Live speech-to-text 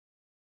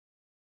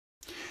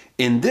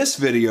In this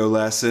video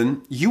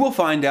lesson, you will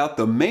find out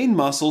the main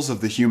muscles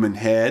of the human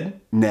head,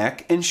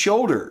 neck, and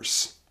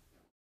shoulders.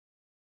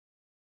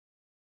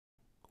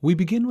 We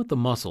begin with the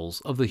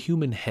muscles of the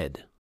human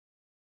head.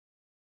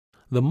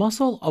 The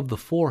muscle of the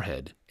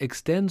forehead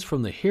extends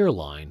from the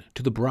hairline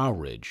to the brow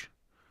ridge.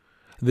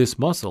 This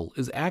muscle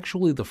is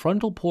actually the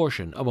frontal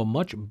portion of a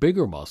much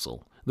bigger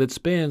muscle that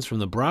spans from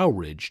the brow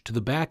ridge to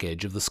the back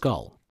edge of the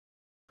skull.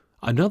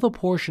 Another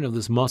portion of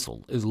this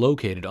muscle is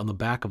located on the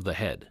back of the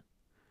head.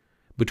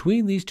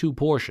 Between these two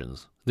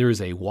portions, there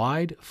is a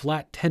wide,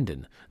 flat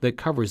tendon that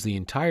covers the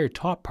entire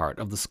top part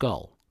of the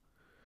skull.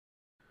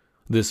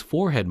 This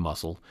forehead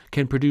muscle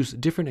can produce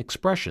different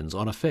expressions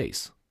on a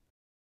face.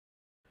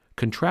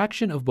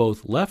 Contraction of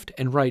both left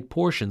and right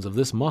portions of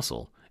this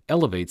muscle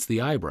elevates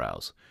the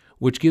eyebrows,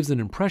 which gives an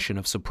impression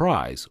of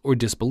surprise or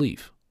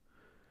disbelief.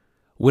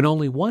 When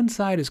only one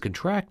side is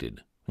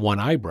contracted, one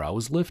eyebrow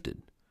is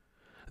lifted.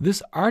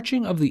 This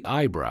arching of the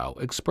eyebrow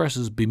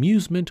expresses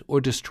bemusement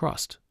or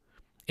distrust.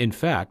 In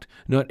fact,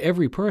 not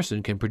every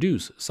person can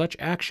produce such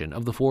action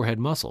of the forehead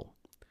muscle.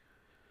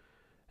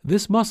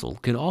 This muscle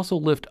can also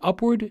lift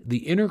upward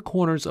the inner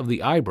corners of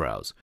the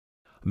eyebrows,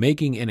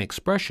 making an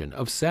expression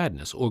of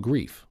sadness or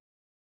grief.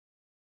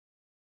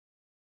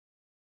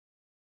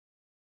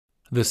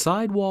 The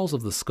side walls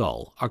of the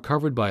skull are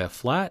covered by a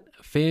flat,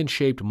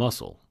 fan-shaped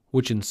muscle,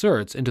 which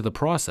inserts into the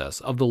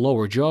process of the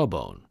lower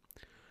jawbone.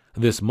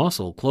 This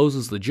muscle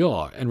closes the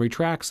jaw and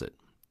retracts it.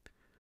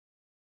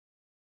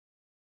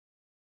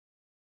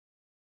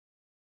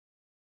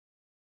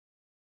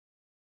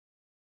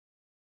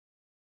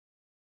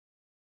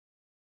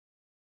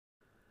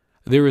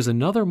 There is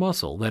another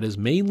muscle that is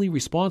mainly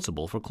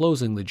responsible for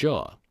closing the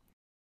jaw.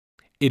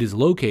 It is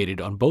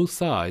located on both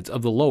sides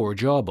of the lower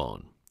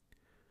jawbone.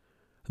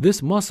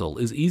 This muscle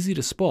is easy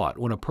to spot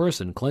when a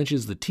person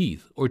clenches the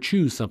teeth or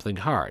chews something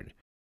hard.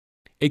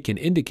 It can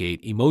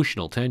indicate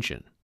emotional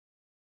tension.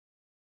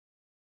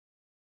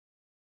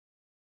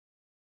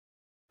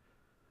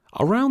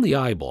 Around the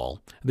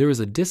eyeball, there is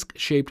a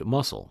disc-shaped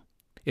muscle.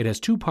 It has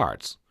two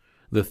parts,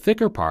 the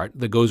thicker part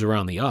that goes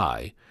around the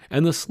eye,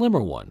 and the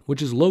slimmer one,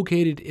 which is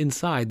located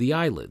inside the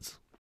eyelids.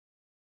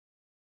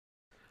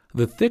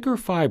 The thicker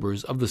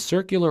fibers of the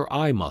circular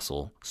eye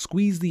muscle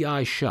squeeze the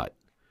eye shut.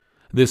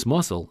 This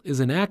muscle is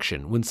in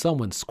action when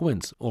someone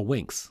squints or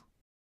winks.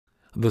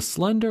 The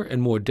slender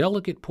and more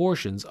delicate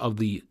portions of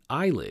the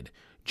eyelid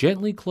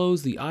gently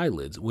close the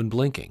eyelids when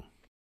blinking.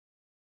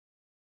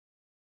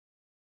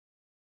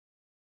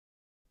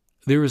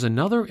 There is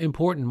another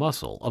important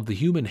muscle of the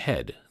human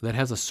head that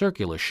has a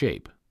circular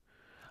shape.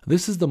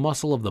 This is the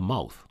muscle of the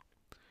mouth.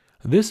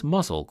 This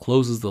muscle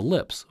closes the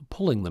lips,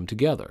 pulling them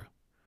together.